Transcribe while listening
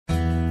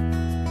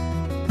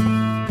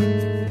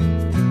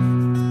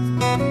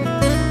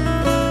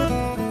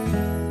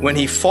when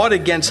he fought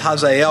against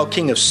Hazael,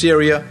 king of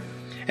Syria.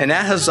 And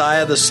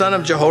Ahaziah, the son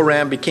of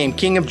Jehoram, became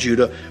king of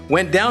Judah,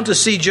 went down to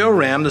see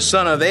Joram, the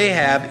son of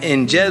Ahab,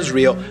 in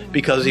Jezreel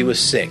because he was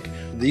sick.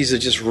 These are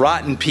just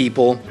rotten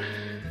people.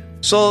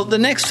 So the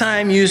next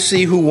time you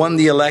see who won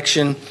the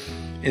election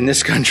in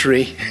this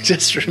country,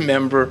 just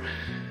remember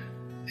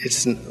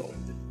it's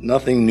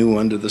nothing new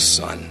under the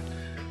sun.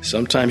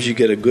 Sometimes you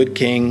get a good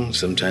king,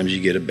 sometimes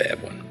you get a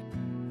bad one.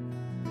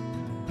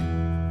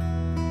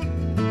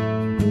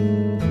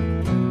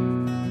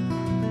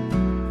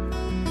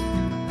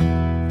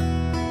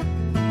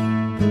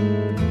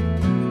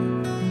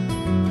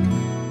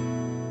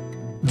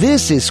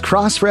 This is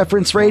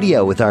Cross-Reference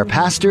Radio with our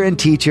pastor and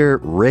teacher,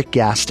 Rick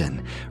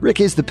Gaston.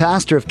 Rick is the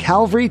pastor of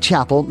Calvary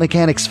Chapel,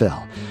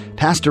 Mechanicsville.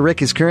 Pastor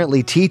Rick is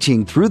currently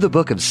teaching through the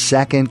book of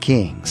 2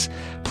 Kings.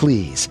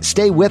 Please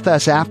stay with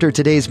us after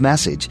today's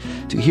message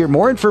to hear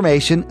more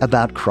information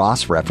about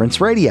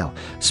Cross-Reference Radio,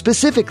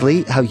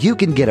 specifically how you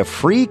can get a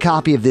free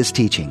copy of this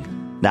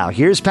teaching. Now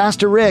here's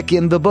Pastor Rick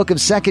in the book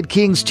of 2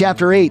 Kings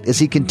chapter 8 as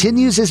he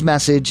continues his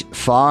message,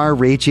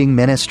 Far-Reaching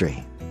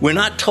Ministry. We're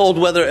not told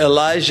whether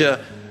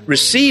Elijah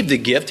received the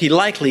gift. He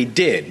likely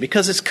did,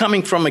 because it's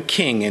coming from a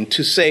king. And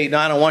to say, no,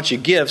 I don't want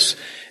your gifts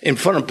in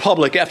front of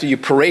public after you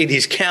parade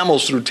these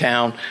camels through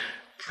town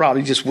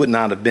probably just would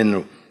not have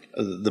been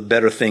the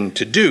better thing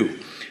to do.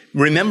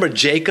 Remember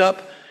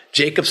Jacob?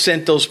 Jacob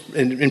sent those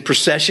in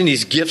procession,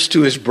 these gifts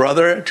to his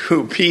brother to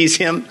appease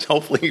him.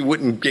 Hopefully he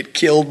wouldn't get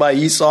killed by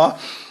Esau.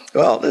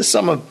 Well, there's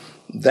some of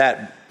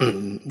that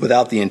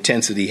without the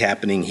intensity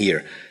happening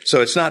here.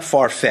 So it's not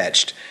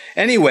far-fetched.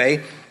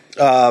 Anyway,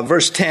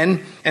 verse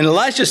 10, and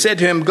Elisha said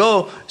to him,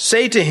 go,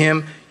 say to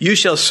him, you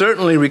shall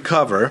certainly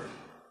recover.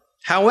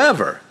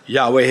 However,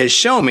 Yahweh has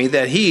shown me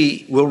that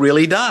he will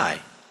really die.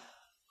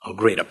 Oh,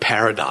 great, a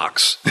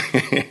paradox.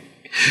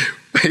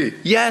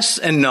 Yes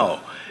and no.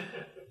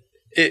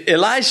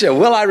 Elisha,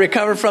 will I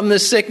recover from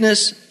this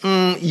sickness?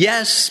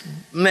 Yes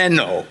and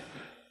no.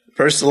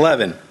 Verse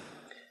 11,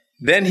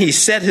 then he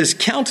set his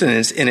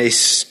countenance in a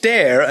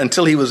stare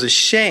until he was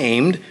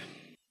ashamed,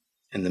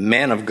 and the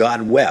man of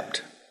God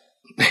wept.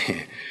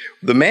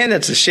 The man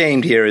that's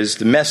ashamed here is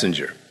the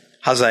messenger,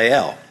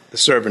 Hazael, the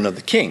servant of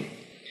the king.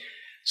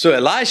 So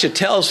Elisha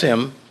tells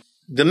him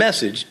the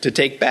message to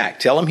take back.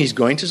 Tell him he's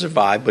going to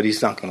survive, but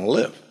he's not going to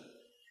live.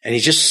 And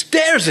he just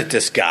stares at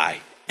this guy.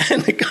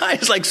 And the guy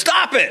is like,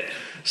 stop it.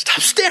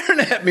 Stop staring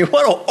at me.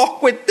 What an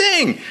awkward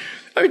thing.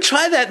 I mean,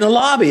 try that in the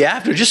lobby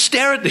after. Just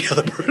stare at the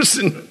other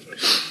person.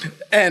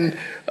 And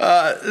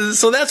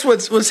so that's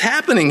what's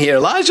happening here.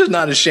 Elijah's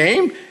not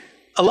ashamed.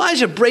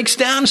 Elijah breaks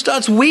down and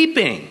starts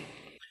weeping.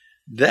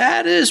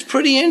 That is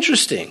pretty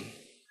interesting.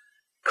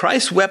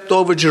 Christ wept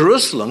over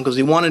Jerusalem because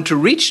he wanted to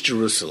reach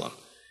Jerusalem.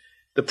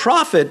 The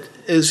prophet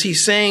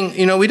he's saying,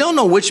 we don't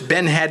know which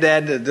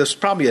Ben-Hadad, there's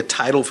probably a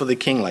title for the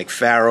king like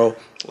Pharaoh,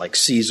 like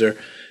Caesar,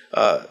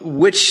 the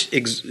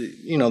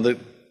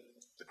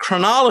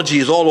chronology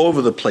is all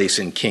over the place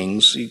in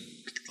Kings. A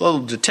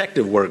little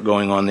detective work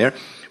going on there.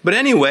 But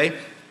anyway,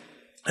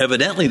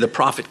 evidently the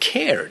prophet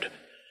cared.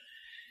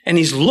 And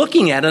he's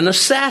looking at an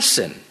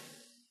assassin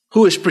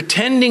who is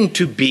pretending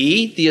to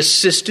be the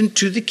assistant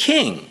to the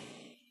king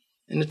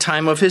in the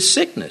time of his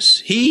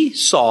sickness.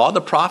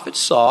 The prophet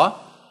saw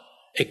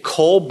a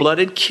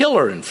cold-blooded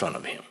killer in front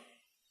of him.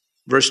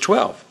 Verse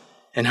 12,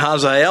 and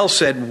Hazael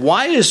said,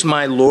 why is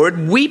my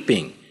Lord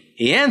weeping?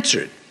 He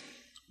answered,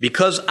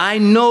 because I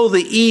know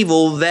the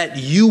evil that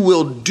you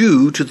will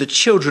do to the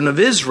children of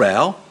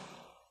Israel.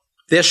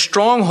 Their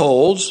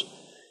strongholds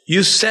you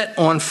will set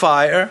on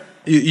fire.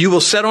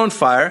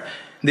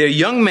 Their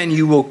young men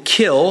you will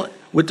kill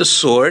with the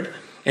sword,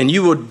 and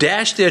you will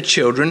dash their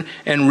children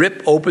and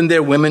rip open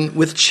their women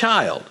with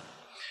child.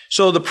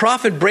 So the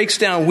prophet breaks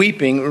down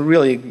weeping,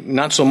 really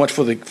not so much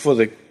for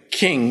the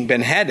king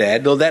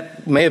Ben-Hadad, though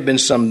that may have been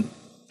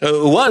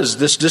was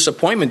this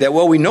disappointment that,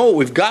 we know what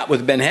we've got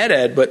with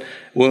Ben-Hadad, but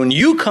when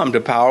you come to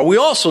power, we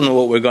also know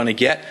what we're going to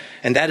get,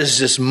 and that is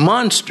this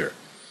monster.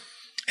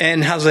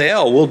 And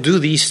Hazael will do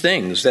these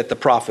things that the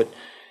prophet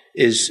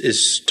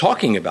is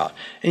talking about.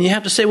 And you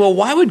have to say,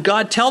 why would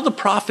God tell the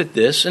prophet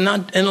this and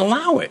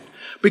allow it?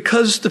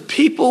 Because the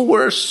people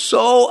were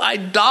so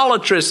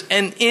idolatrous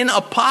and in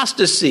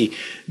apostasy,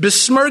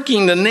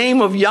 besmirking the name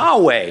of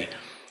Yahweh,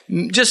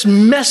 just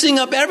messing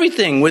up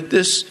everything with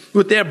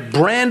their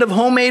brand of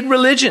homemade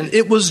religion.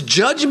 It was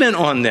judgment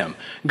on them.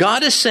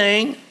 God is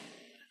saying,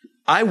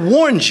 I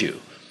warned you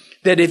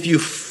that if you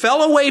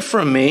fell away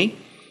from me,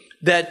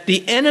 that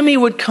the enemy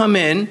would come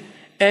in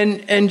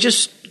and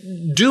just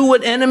do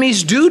what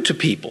enemies do to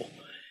people.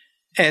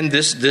 And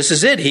this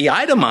is it. He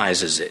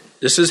itemizes it.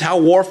 This is how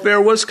warfare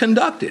was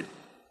conducted.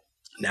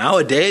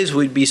 Nowadays,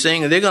 we'd be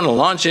saying they're going to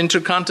launch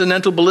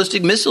intercontinental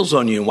ballistic missiles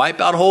on you and wipe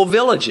out whole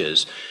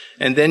villages.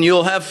 And then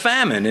you'll have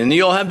famine, and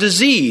you'll have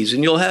disease,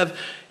 and you'll have,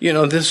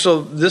 this.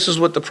 So this is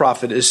what the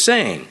prophet is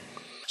saying.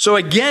 So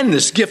again,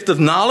 this gift of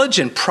knowledge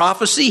and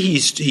prophecy,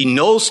 he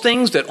knows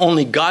things that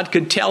only God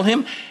could tell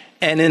him.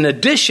 And in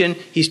addition,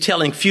 he's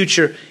telling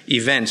future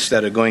events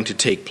that are going to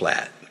take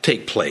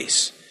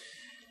place.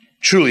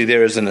 Truly,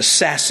 there is an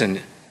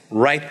assassin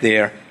right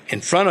there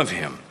in front of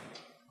him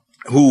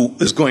who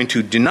is going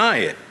to deny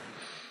it.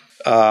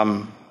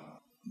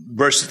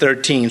 Verse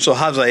 13, so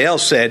Hazael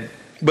said,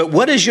 but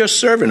what is your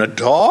servant, a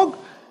dog,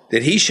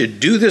 that he should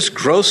do this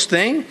gross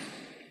thing?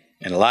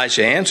 And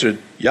Elisha answered,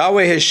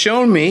 Yahweh has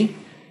shown me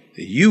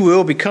that you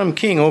will become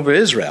king over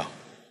Israel.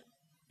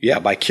 Yeah,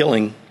 by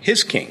killing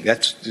his king.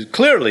 That's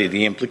clearly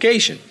the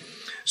implication.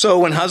 So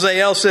when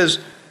Hazael says,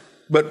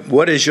 but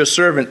what is your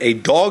servant, a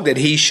dog, that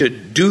he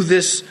should do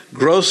this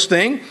gross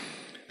thing?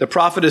 The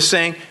prophet is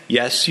saying,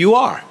 yes, you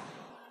are.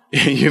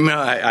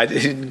 I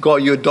didn't call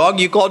you a dog,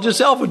 you called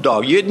yourself a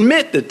dog. You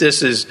admit that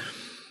this is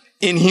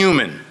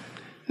inhuman.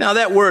 Now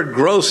that word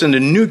gross in the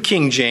New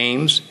King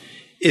James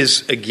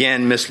is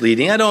again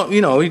misleading.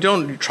 You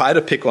don't try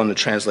to pick on the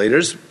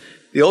translators.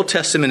 The Old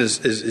Testament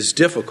is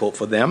difficult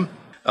for them.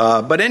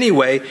 But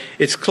anyway,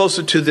 it's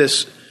closer to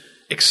this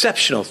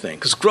exceptional thing,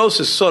 because gross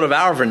is sort of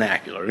our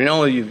vernacular.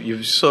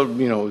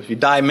 If you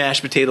dye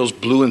mashed potatoes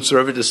blue and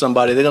serve it to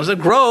somebody, they're going to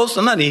say, gross,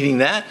 I'm not eating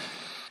that.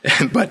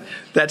 But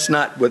that's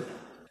not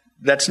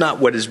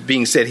what is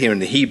being said here in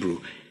the Hebrew.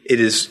 He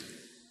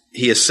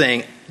is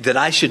saying that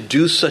I should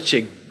do such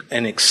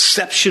an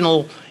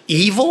exceptional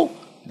evil.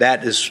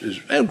 That is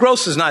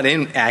gross is not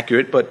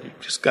inaccurate,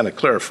 but just kind of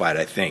clarified,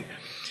 I think.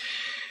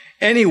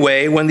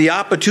 Anyway, when the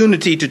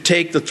opportunity to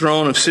take the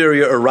throne of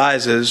Syria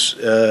arises,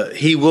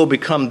 he will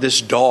become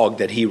this dog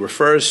that he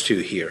refers to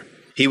here.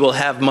 He will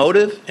have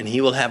motive and he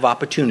will have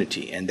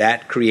opportunity, and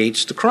that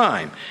creates the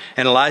crime.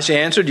 And Elisha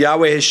answered,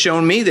 Yahweh has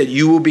shown me that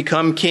you will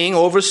become king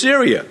over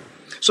Syria.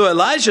 So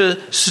Elijah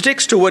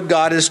sticks to what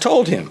God has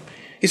told him.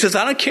 He says,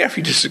 I don't care if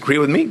you disagree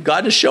with me.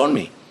 God has shown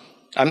me.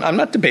 I'm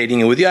not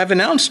debating it with you. I've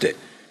announced it.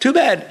 Too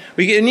bad.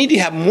 We need to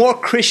have more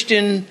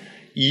Christian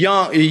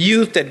young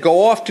youth that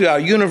go off to our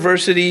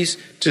universities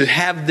to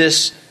have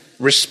this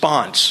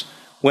response.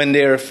 When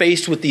they're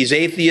faced with these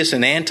atheists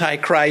and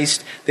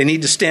antichrist, they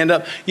need to stand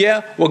up.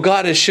 Yeah, well,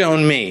 God has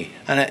shown me.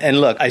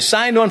 And look, I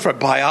signed on for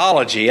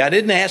biology. I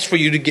didn't ask for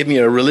you to give me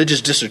a religious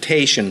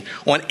dissertation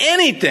on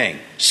anything.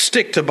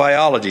 Stick to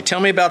biology. Tell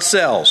me about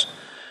cells.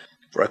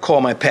 Or I call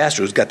my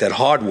pastor who's got that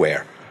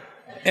hardware.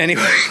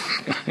 Anyway,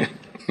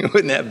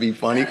 wouldn't that be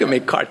funny? You could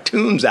make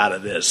cartoons out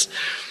of this.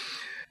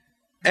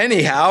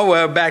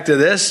 Anyhow, back to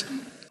this.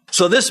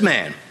 So this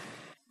man,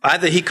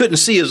 either he couldn't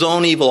see his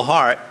own evil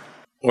heart,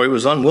 or he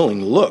was unwilling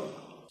to look.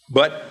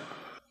 But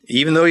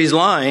even though he's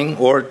lying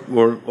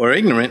or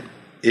ignorant,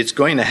 it's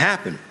going to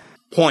happen.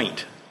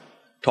 Point.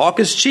 Talk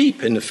is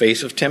cheap in the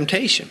face of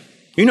temptation.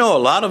 A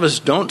lot of us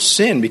don't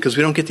sin because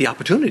we don't get the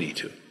opportunity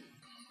to.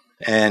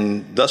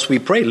 And thus we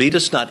pray, lead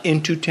us not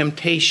into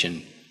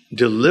temptation.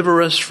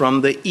 Deliver us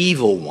from the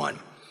evil one.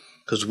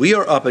 Because we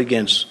are up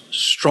against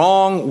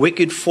strong,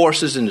 wicked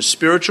forces in the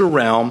spiritual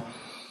realm,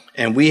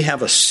 and we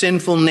have a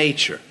sinful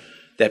nature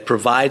that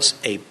provides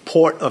a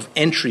port of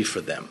entry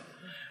for them.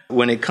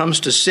 When it comes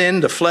to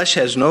sin, the flesh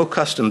has no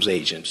customs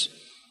agents.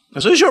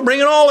 And so she'll bring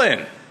it all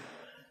in.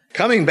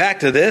 Coming back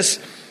to this,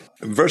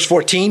 verse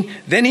 14,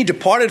 then he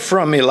departed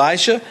from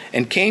Elisha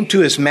and came to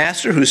his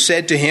master, who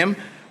said to him,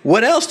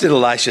 what else did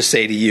Elisha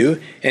say to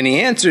you? And he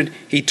answered,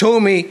 he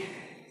told me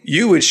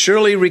you would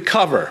surely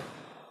recover.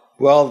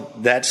 Well,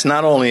 that's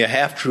not only a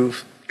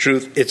half-truth,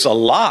 it's a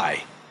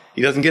lie.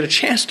 He doesn't get a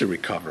chance to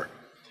recover.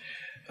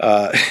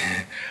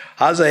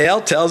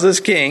 Hazael tells his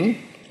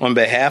king, on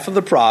behalf of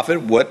the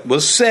prophet, what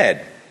was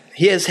said.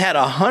 He has had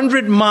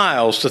 100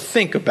 miles to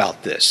think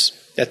about this.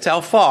 That's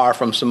how far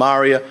from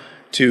Samaria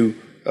to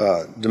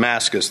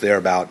Damascus,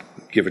 thereabout,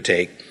 give or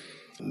take.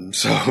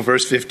 So,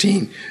 verse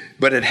 15,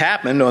 but it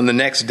happened on the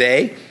next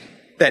day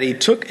that he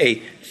took a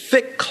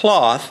thick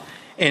cloth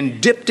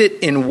and dipped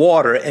it in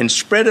water and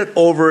spread it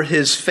over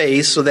his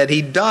face so that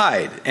he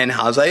died, and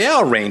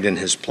Hazael reigned in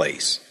his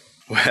place.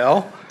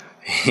 Well,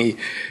 he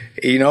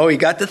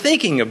got to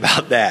thinking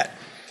about that.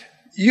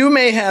 You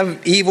may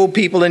have evil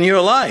people in your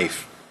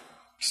life.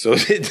 So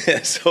did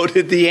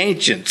the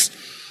ancients.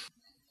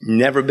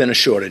 Never been a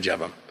shortage of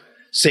them.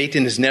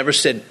 Satan has never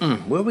said,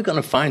 where are we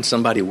going to find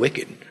somebody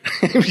wicked?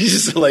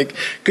 He's just like,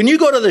 can you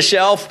go to the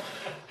shelf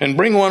and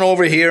bring one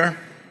over here?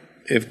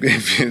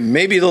 If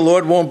maybe the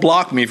Lord won't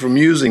block me from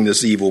using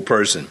this evil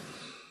person.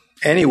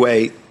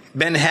 Anyway,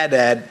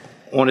 Ben-Hadad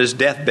on his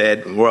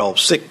deathbed,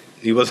 sick,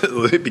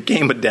 it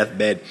became a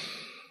deathbed,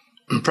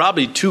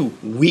 probably too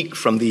weak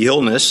from the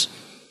illness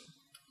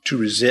to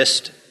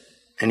resist,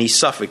 and he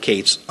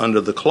suffocates under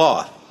the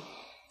cloth.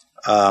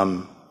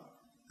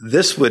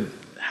 This would,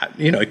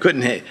 he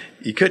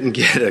couldn't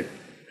get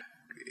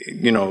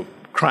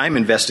crime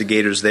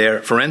investigators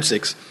there,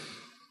 forensics,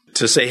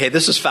 to say, hey,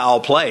 this is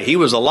foul play. He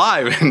was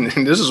alive, and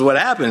this is what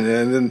happened.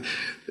 And then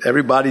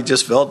everybody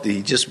just felt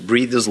he just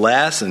breathed his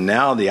last, and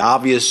now the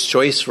obvious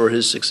choice for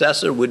his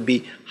successor would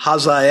be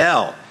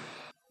Hazael.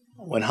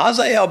 When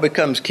Hazael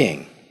becomes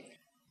king,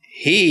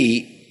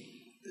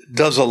 he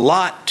does a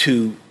lot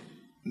to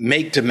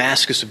make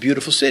Damascus a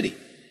beautiful city.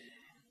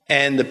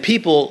 And the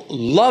people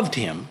loved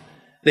him.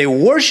 They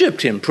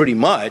worshiped him pretty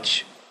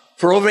much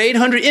for over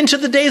 800, into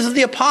the days of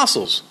the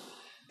apostles.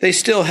 they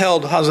still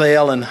held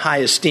Hazael in high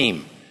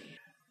esteem.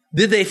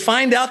 Did they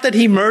find out that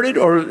he murdered,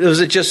 or was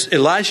it just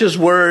Elisha's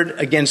word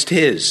against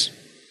his?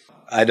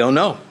 I don't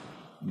know.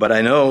 But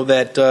I know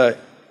that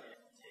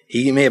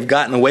he may have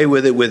gotten away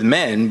with it with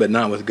men, but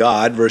not with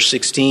God. Verse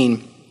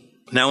 16,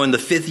 now in the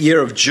 5th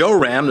year of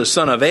Joram, the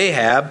son of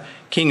Ahab,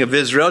 king of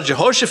Israel,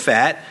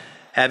 Jehoshaphat,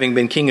 having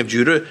been king of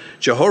Judah,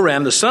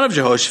 Jehoram, the son of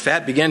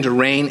Jehoshaphat, began to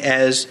reign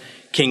as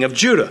king of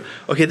Judah.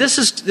 Okay,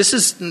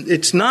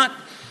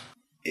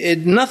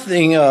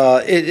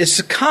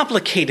 it's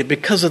complicated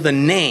because of the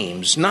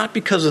names, not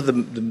because of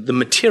the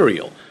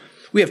material.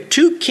 We have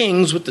 2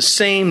 kings with the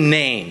same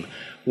name,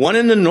 one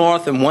in the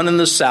north and one in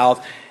the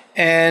south,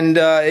 and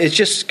it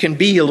just can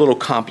be a little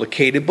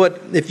complicated,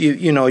 but if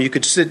you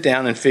could sit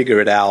down and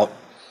figure it out.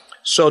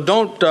 So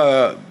don't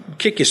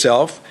kick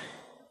yourself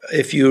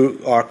if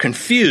you are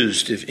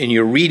confused in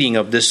your reading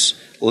of this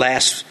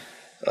last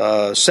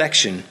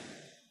section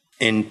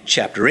in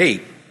chapter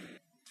 8.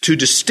 To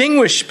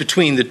distinguish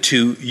between the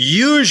two,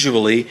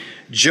 usually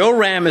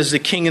Joram is the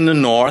king in the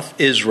north,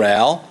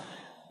 Israel,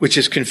 which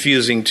is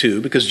confusing too,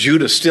 because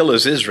Judah still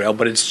is Israel,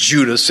 but it's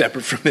Judah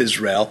separate from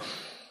Israel.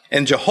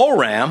 And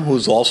Jehoram,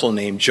 who's also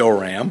named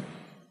Joram,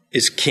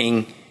 is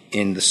king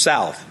in the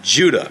south,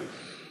 Judah.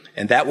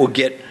 And that will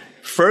get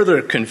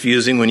further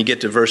confusing when you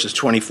get to verses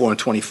 24 and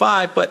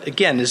 25. But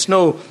again, there's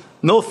no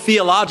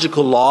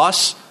theological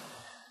loss.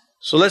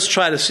 So let's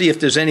try to see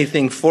if there's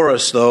anything for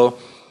us, though,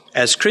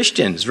 as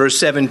Christians. Verse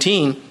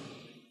 17,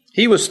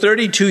 he was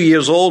 32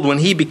 years old when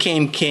he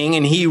became king,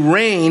 and he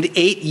reigned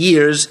 8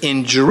 years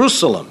in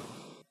Jerusalem.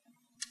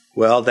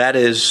 Well, that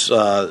is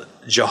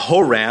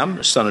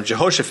Jehoram, son of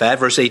Jehoshaphat,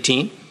 verse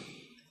 18.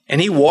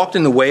 And he walked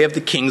in the way of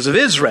the kings of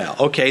Israel.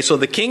 Okay, so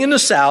the king in the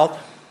south,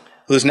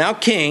 who is now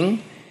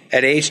king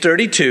at age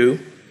 32,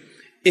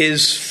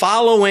 is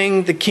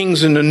following the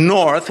kings in the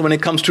north when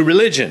it comes to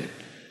religion.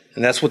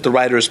 And that's what the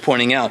writer is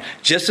pointing out.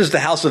 Just as the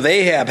house of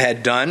Ahab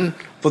had done,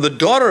 for the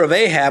daughter of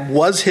Ahab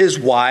was his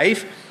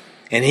wife,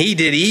 and he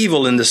did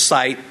evil in the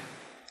sight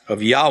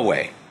of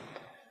Yahweh.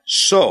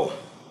 So,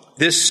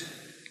 this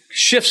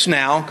shifts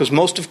now, because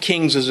most of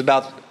Kings is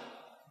about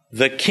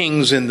the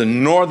kings in the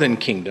northern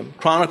kingdom.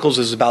 Chronicles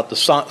is about the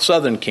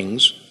southern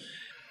kings.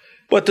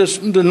 But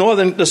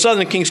the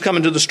southern kings come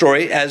into the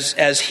story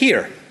as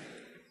here.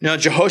 Now,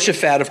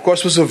 Jehoshaphat, of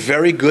course, was a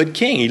very good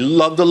king. He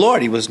loved the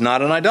Lord. He was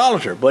not an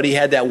idolater. But he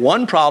had that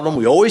one problem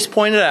we always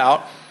pointed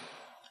out.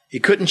 He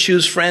couldn't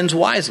choose friends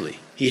wisely.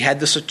 He had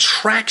this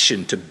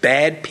attraction to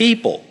bad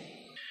people.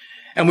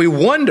 And we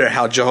wonder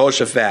how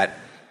Jehoshaphat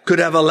could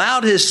have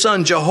allowed his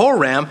son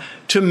Jehoram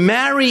to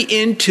marry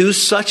into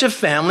such a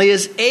family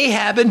as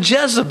Ahab and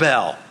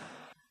Jezebel.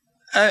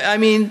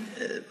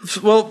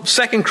 Well,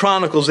 2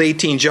 Chronicles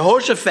 18,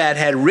 Jehoshaphat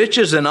had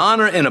riches and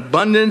honor and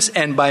abundance,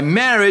 and by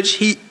marriage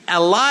he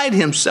allied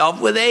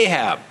himself with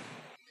Ahab.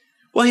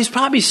 Well, he's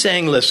probably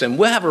saying, listen,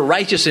 we'll have a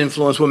righteous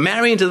influence. We'll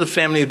marry into the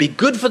family. It'll be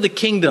good for the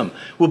kingdom.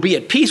 We'll be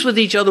at peace with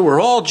each other.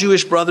 We're all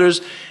Jewish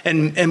brothers,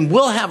 and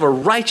we'll have a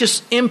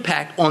righteous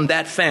impact on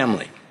that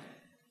family.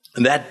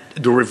 And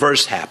the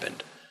reverse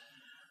happened.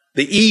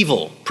 The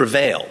evil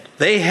prevailed.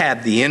 They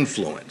had the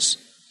influence.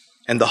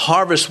 And the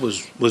harvest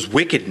was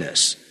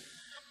wickedness.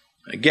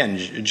 Again,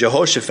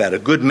 Jehoshaphat, a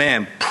good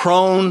man,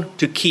 prone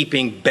to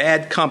keeping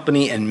bad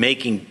company and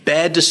making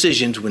bad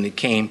decisions when it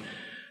came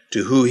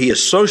to who he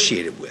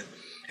associated with.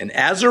 And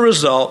as a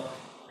result,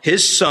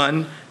 his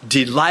son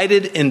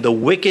delighted in the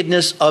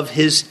wickedness of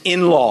his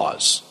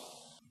in-laws.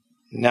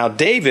 Now,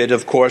 David,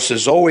 of course,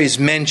 is always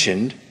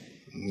mentioned.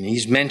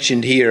 He's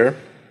mentioned here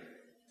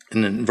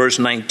in verse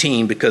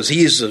 19 because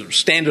he is a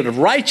standard of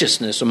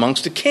righteousness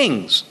amongst the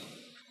kings.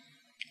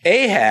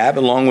 Ahab,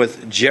 along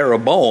with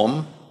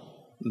Jeroboam,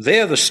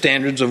 they're the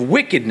standards of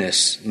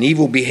wickedness and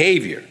evil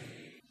behavior.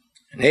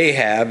 And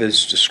Ahab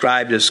is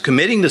described as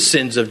committing the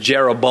sins of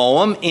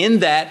Jeroboam in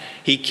that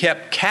he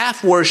kept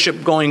calf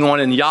worship going on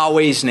in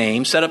Yahweh's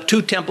name, set up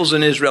 2 temples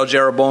in Israel,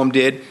 Jeroboam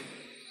did.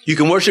 You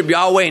can worship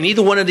Yahweh in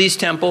either one of these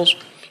temples.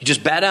 You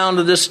just bow down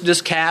to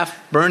this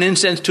calf, burn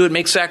incense to it,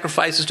 make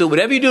sacrifices to it.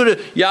 Whatever you do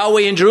to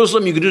Yahweh in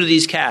Jerusalem, you can do to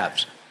these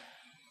calves,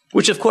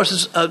 which of course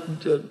is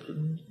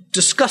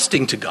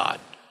disgusting to God.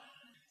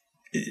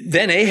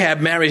 Then Ahab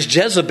marries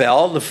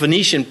Jezebel, the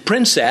Phoenician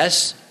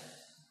princess,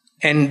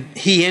 and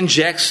he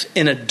injects,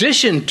 in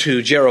addition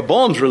to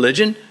Jeroboam's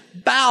religion,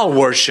 Baal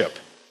worship.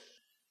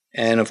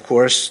 And of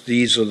course,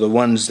 these are the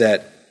ones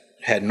that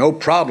had no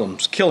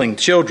problems killing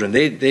children.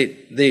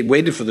 They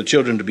waited for the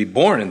children to be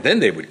born, and then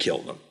they would kill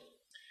them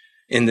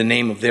in the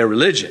name of their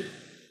religion.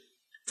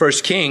 1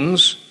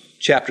 Kings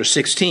chapter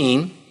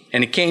 16,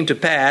 and it came to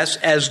pass,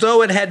 as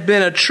though it had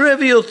been a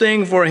trivial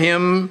thing for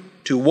him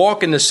to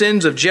walk in the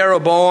sins of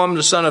Jeroboam,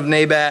 the son of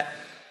Nebat,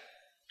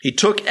 he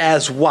took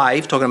as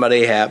wife, talking about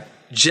Ahab,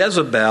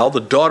 Jezebel, the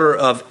daughter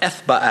of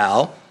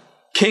Ethbaal,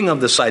 king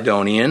of the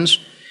Sidonians,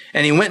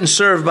 and he went and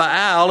served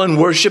Baal and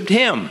worshipped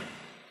him.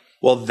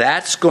 Well,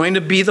 that's going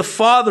to be the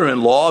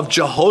father-in-law of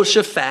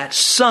Jehoshaphat's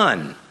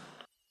son.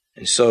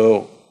 And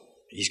so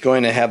he's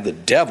going to have the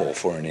devil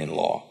for an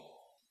in-law.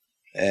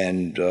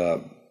 And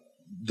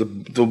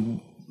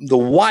the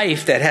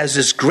wife that has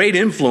this great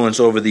influence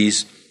over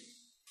these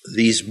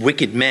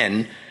wicked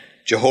men,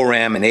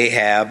 Jehoram and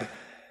Ahab,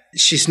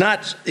 it's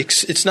not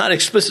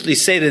explicitly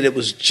stated it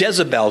was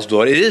Jezebel's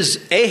daughter. It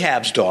is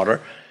Ahab's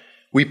daughter,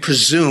 we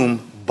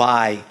presume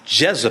by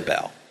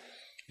Jezebel,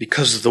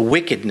 because of the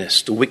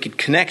wickedness, the wicked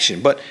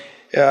connection. But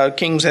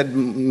kings had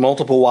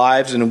multiple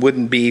wives, and it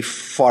wouldn't be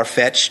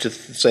far-fetched to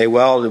say,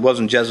 well, it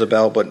wasn't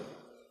Jezebel, but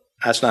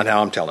that's not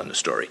how I'm telling the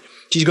story.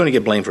 She's going to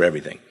get blamed for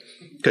everything,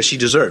 because she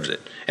deserves it.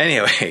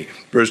 Anyway,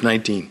 verse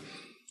 19.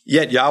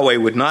 Yet Yahweh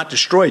would not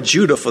destroy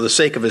Judah for the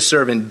sake of his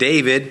servant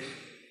David,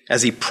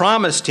 as he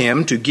promised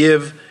him to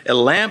give a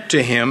lamp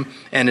to him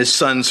and his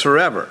sons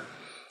forever.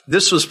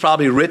 This was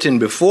probably written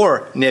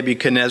before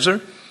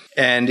Nebuchadnezzar,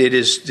 and it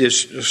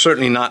is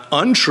certainly not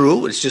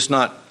untrue. It's just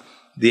not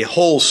the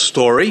whole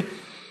story.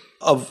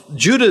 Of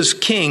Judah's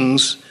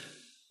kings,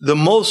 the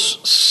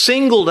most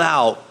singled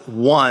out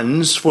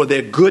ones for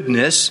their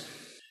goodness,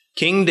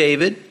 King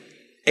David,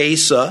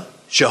 Asa,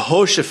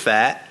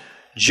 Jehoshaphat,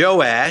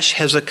 Joash,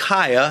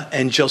 Hezekiah,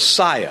 and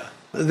Josiah.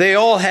 They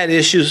all had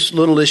issues,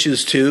 little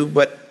issues too,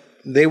 but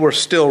they were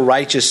still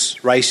righteous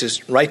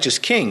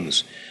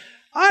kings.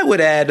 I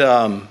would add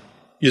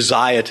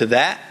Uzziah to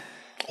that,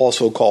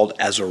 also called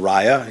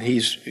Azariah.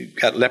 He's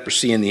got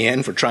leprosy in the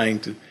end for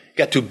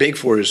got too big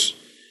for his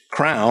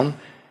crown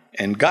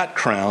and got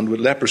crowned with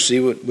leprosy.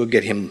 We'll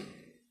get him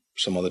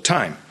some other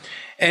time.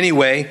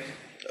 Anyway,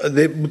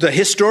 the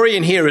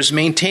historian here is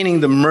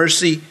maintaining the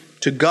mercy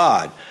to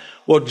God.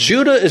 Well,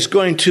 Judah is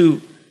going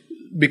to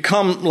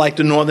become like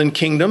the northern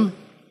kingdom.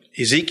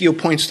 Ezekiel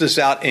points this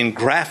out in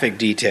graphic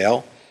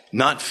detail,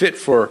 not fit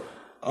for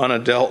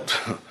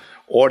unadult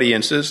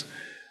audiences,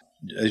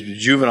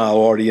 juvenile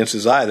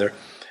audiences either.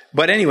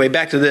 But anyway,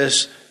 back to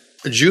this.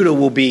 Judah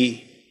will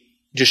be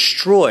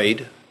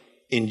destroyed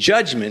in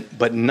judgment,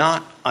 but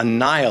not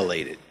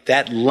annihilated.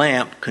 That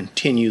lamp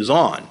continues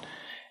on.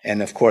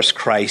 And of course,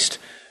 Christ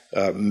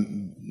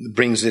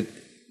brings it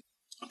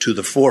to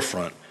the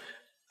forefront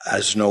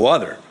as no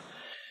other.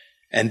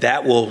 And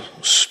that will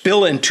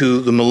spill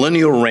into the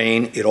millennial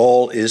reign. It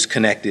all is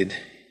connected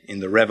in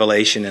the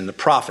Revelation and the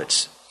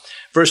prophets.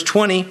 Verse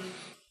 20,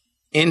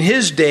 in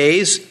his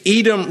days,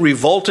 Edom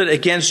revolted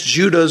against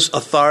Judah's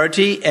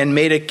authority and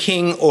made a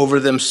king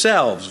over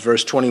themselves.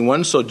 Verse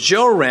 21, so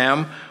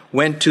Joram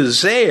went to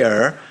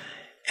Zair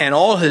and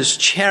all his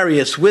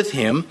chariots with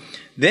him.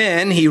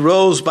 Then he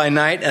rose by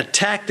night,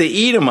 attacked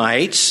the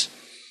Edomites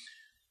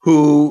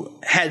who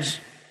had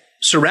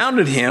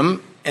surrounded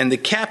him, and the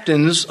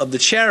captains of the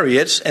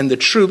chariots and the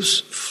troops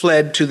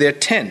fled to their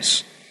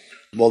tents.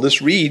 Well,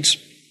 this reads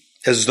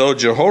as though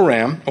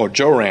Joram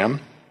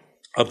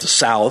of the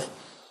south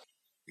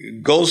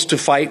goes to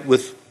fight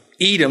with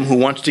Edom, who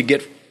wants to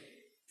get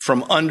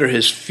from under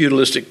his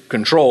feudalistic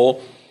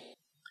control,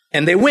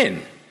 and they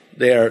win.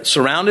 They're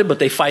surrounded, but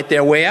they fight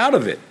their way out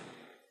of it.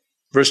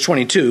 Verse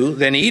 22,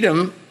 then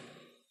Edom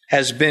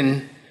has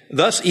been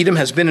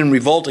in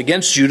revolt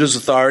against Judah's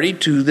authority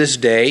to this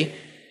day,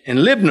 and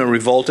Libnah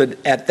revolted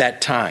at that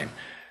time.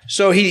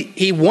 So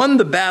he won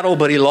the battle,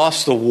 but he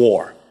lost the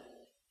war.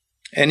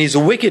 And he's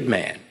a wicked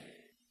man.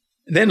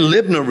 Then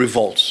Libnah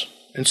revolts.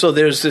 And so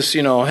there's this,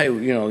 they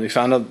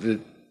found out that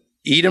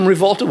Edom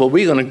revolted. Well,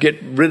 we're going to get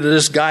rid of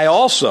this guy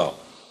also.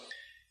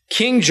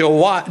 King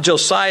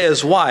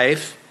Josiah's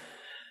wife,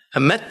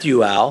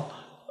 Hamethuel,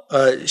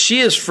 she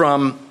is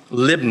from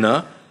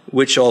Libnah,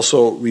 which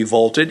also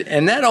revolted.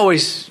 And that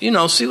always,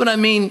 see what I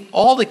mean?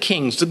 All the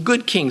kings, the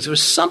good kings, there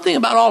was something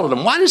about all of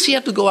them. Why does he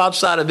have to go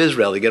outside of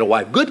Israel to get a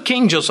wife? Good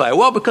King Josiah.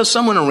 Well, because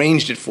someone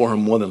arranged it for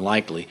him more than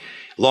likely,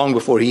 long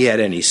before he had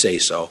any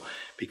say-so,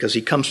 because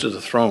he comes to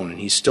the throne and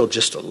he's still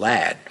just a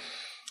lad.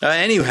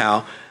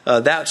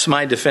 That's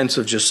my defense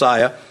of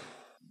Josiah.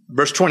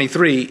 Verse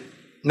 23,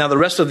 now the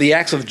rest of the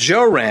acts of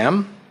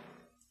Joram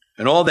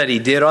and all that he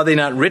did, are they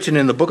not written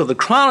in the book of the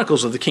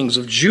Chronicles of the kings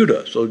of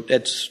Judah? So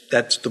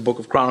that's the book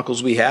of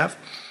Chronicles we have,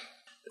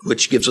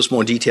 which gives us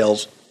more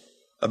details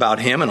about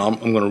him. And I'm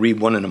going to read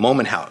one in a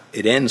moment, how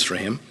it ends for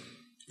him.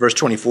 Verse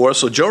 24,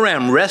 so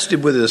Joram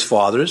rested with his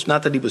fathers,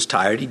 not that he was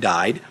tired, he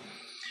died,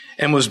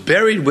 and was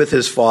buried with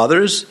his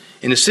fathers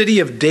in the city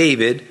of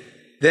David.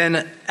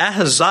 Then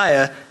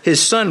Ahaziah,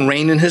 his son,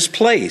 reigned in his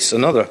place.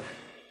 Another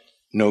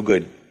no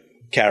good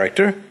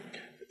character.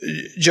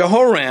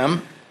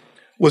 Jehoram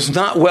was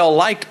not well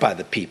liked by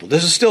the people.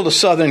 This is still the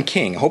southern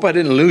king. I hope I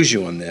didn't lose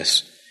you on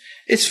this.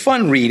 It's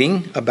fun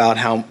reading about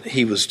how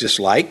he was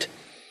disliked.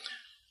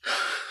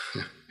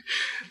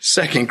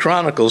 2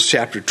 Chronicles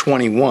chapter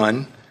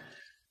 21,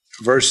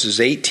 verses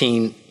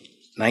 18,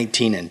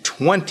 19, and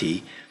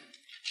 20.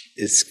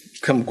 It's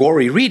some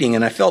gory reading,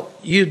 and I felt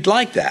you'd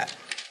like that.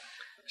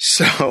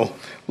 So,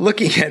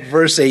 looking at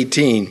verse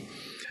 18,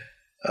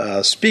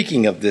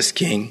 speaking of this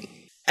king,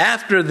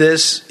 after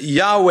this,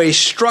 Yahweh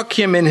struck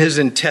him in his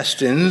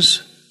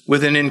intestines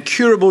with an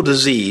incurable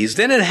disease.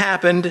 Then it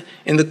happened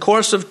in the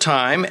course of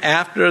time,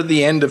 after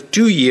the end of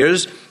 2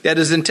 years, that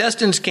his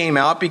intestines came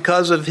out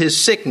because of his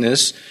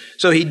sickness.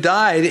 So he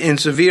died in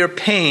severe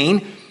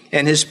pain,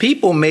 and his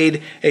people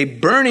made a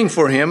burning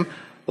for him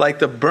like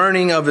the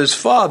burning of his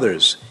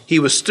fathers. He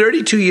was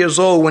 32 years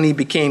old when he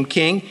became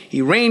king.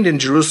 He reigned in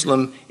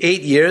Jerusalem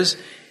 8 years,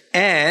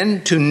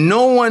 and to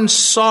no one's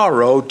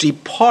sorrow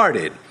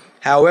departed.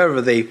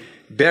 However, they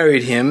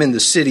buried him in the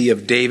city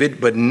of David,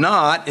 but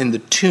not in the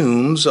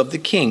tombs of the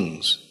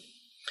kings.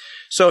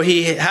 So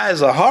he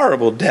has a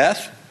horrible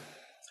death,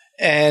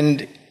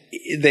 and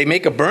they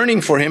make a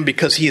burning for him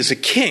because he is a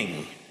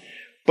king.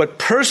 But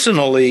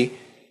personally,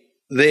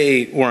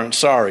 they weren't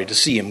sorry to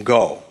see him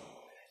go.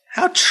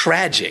 How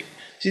tragic.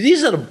 See,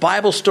 these are the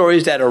Bible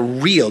stories that are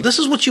real. This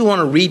is what you want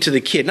to read to the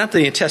kid, not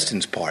the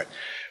intestines part.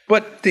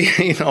 But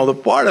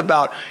the part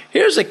about,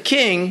 here's a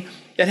king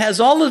that has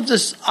all of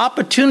this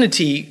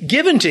opportunity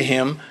given to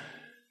him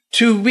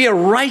to be a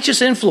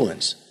righteous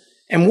influence.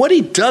 And what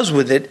he does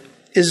with it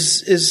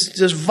is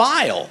just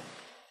vile.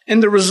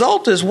 And the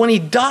result is when he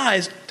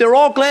dies, they're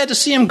all glad to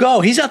see him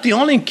go. He's not the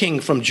only king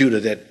from Judah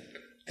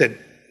that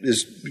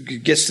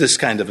gets this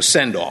kind of a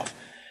send-off.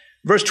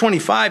 Verse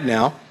 25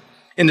 now.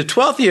 In the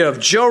 12th year of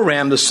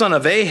Joram, the son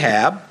of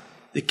Ahab,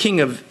 the king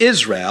of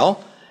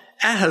Israel,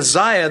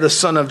 Ahaziah, the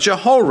son of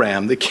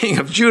Jehoram, the king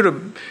of Judah,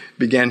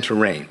 began to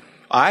reign.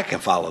 I can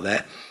follow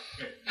that.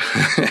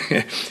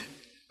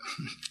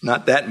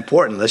 Not that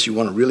important unless you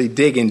want to really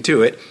dig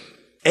into it.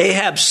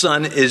 Ahab's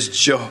son is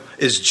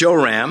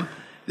Joram.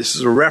 This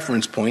is a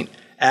reference point.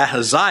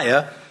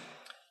 Ahaziah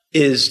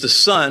is the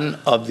son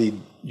of the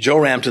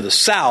Joram to the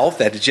south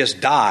that had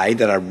just died,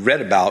 that I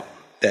read about,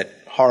 that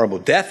horrible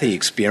death he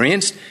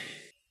experienced.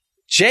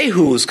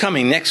 Jehu is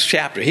coming next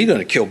chapter. He's going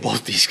to kill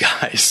both these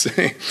guys.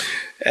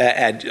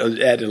 at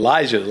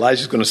Elijah.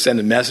 Elijah's going to send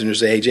a messenger and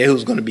say, hey,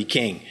 Jehu's going to be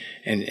king.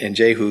 And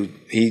Jehu,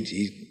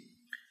 he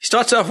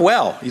starts off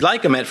well. You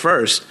like him at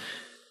first.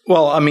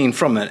 Well, I mean,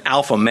 from an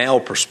alpha male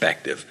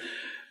perspective.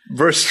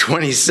 Verse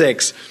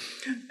 26,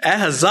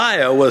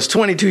 Ahaziah was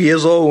 22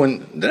 years old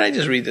when, did I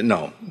just read that?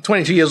 No.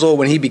 22 years old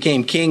when he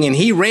became king, and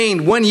he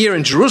reigned 1 year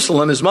in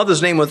Jerusalem. His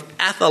mother's name was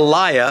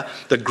Athaliah,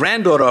 the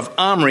granddaughter of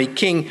Omri,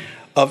 king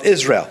of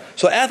Israel.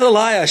 So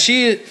Athaliah,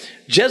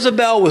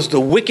 Jezebel was the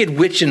wicked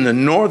witch in the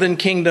northern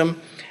kingdom.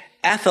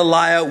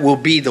 Athaliah will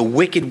be the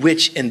wicked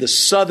witch in the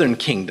southern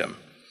kingdom,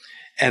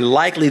 and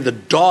likely the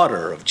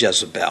daughter of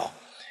Jezebel.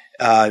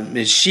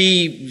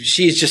 She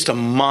is just a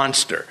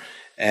monster,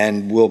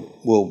 and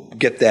we'll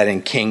get that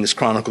in Kings.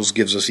 Chronicles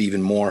gives us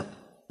even more.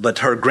 But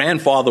her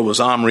grandfather was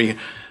Omri,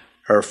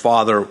 her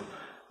father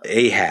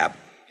Ahab.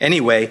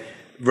 Anyway,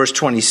 verse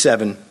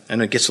 27,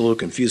 and it gets a little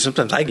confused.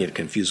 Sometimes I get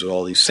confused with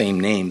all these same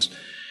names.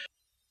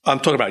 I'm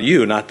talking about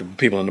you, not the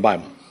people in the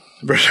Bible.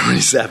 Verse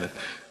 27.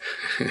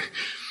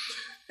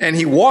 And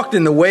he walked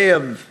in the way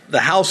of the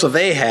house of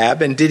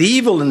Ahab and did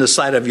evil in the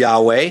sight of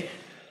Yahweh,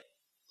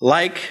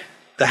 like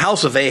the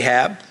house of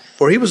Ahab,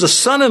 for he was a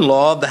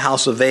son-in-law of the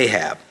house of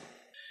Ahab.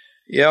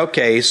 Yeah,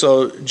 okay,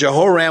 so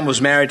Jehoram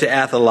was married to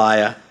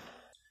Athaliah,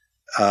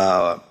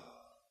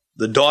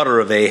 the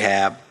daughter of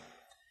Ahab,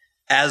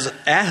 as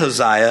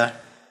Ahaziah,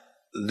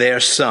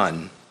 their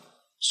son.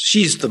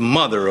 She's the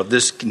mother of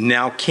this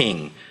now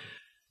king.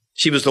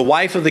 She was the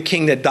wife of the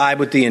king that died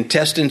with the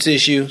intestines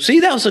issue.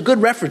 See, that was a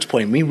good reference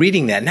point. Me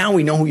reading that, now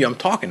we know who I'm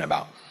talking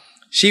about.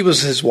 She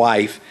was his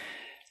wife.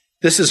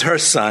 This is her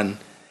son,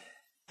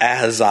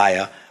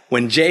 Ahaziah.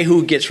 When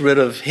Jehu gets rid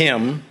of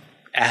him,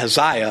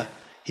 Ahaziah,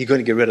 he's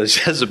going to get rid of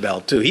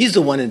Jezebel too. He's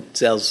the one that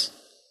says,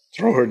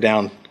 throw her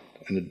down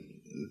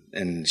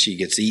and she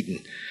gets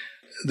eaten.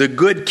 The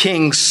good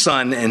king's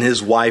son and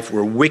his wife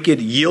were wicked,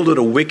 yielded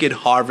a wicked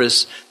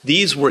harvest.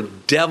 These were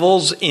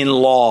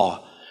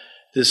devils-in-law.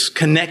 This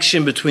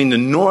connection between the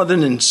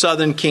northern and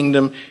southern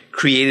kingdom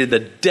created the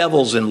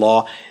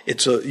devils-in-law.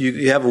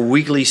 You have a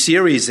weekly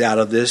series out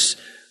of this.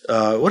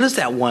 What is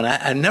that one?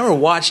 I never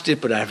watched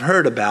it, but I've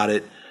heard about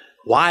it.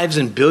 Wives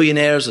and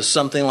Billionaires or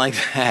something like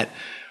that.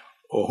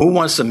 Or Who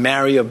Wants to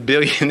Marry a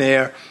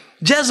Billionaire?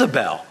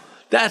 Jezebel.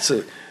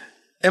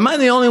 Am I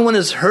the only one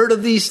that's heard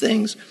of these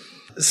things?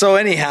 So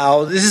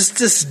anyhow,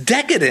 this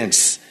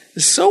decadence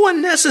is so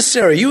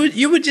unnecessary.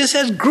 You would just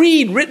have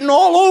greed written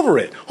all over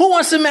it. Who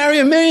wants to marry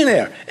a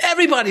millionaire?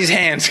 Everybody's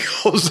hands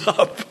goes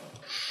up.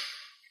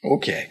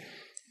 Okay,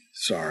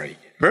 sorry.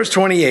 Verse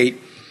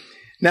 28.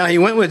 Now he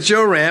went with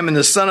Joram and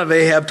the son of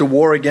Ahab to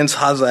war against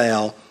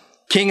Hazael,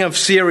 king of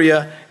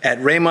Syria,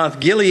 at Ramoth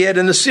Gilead,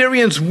 and the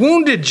Syrians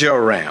wounded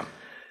Joram.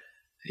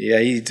 Yeah,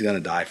 he's going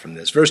to die from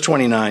this. Verse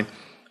 29.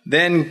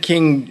 Then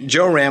King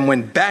Joram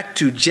went back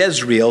to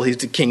Jezreel. He's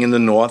the king in the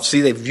north.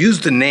 See, they've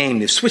used the name.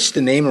 They've switched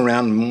the name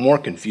around, more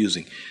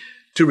confusing.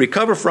 To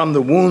recover from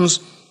the wounds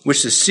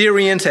which the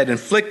Syrians had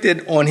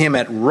inflicted on him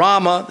at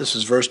Ramah. This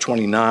is verse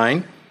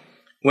 29.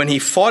 When he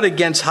fought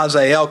against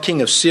Hazael,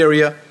 king of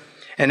Syria,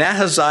 and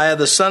Ahaziah,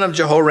 the son of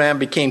Jehoram,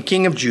 became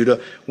king of Judah,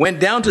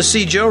 went down to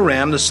see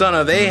Joram, the son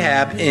of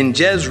Ahab, in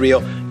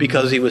Jezreel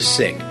because he was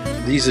sick.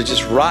 These are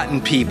just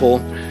rotten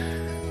people.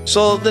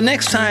 So the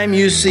next time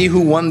you see who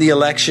won the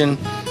election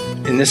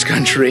in this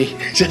country,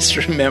 just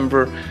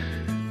remember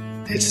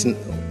it's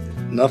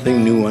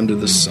nothing new under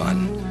the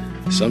sun.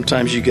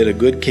 Sometimes you get a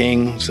good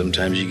king,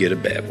 sometimes you get a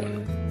bad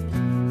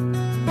one.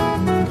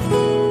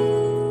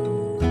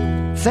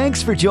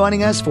 Thanks for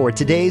joining us for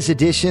today's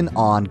edition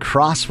on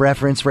Cross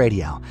Reference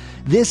Radio.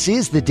 This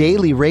is the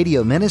daily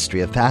radio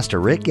ministry of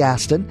Pastor Rick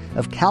Gaston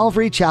of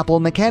Calvary Chapel,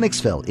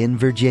 Mechanicsville in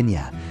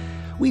Virginia.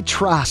 We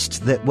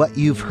trust that what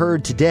you've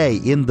heard today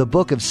in the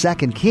book of 2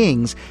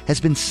 Kings has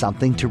been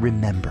something to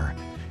remember.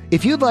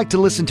 If you'd like to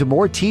listen to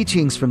more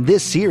teachings from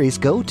this series,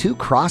 go to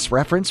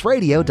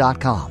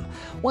crossreferenceradio.com.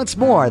 Once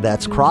more,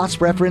 that's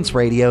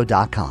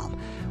crossreferenceradio.com.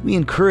 We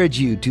encourage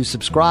you to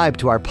subscribe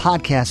to our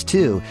podcast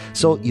too,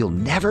 so you'll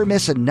never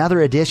miss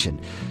another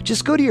edition.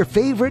 Just go to your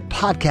favorite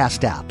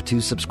podcast app to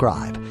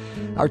subscribe.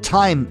 Our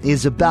time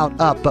is about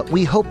up, but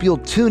we hope you'll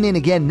tune in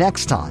again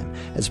next time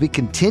as we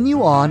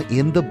continue on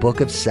in the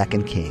book of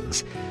 2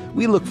 Kings.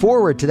 We look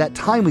forward to that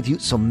time with you,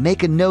 so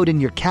make a note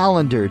in your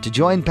calendar to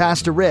join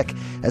Pastor Rick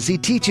as he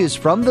teaches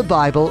from the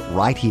Bible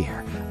right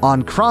here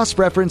on Cross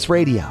Reference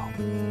Radio.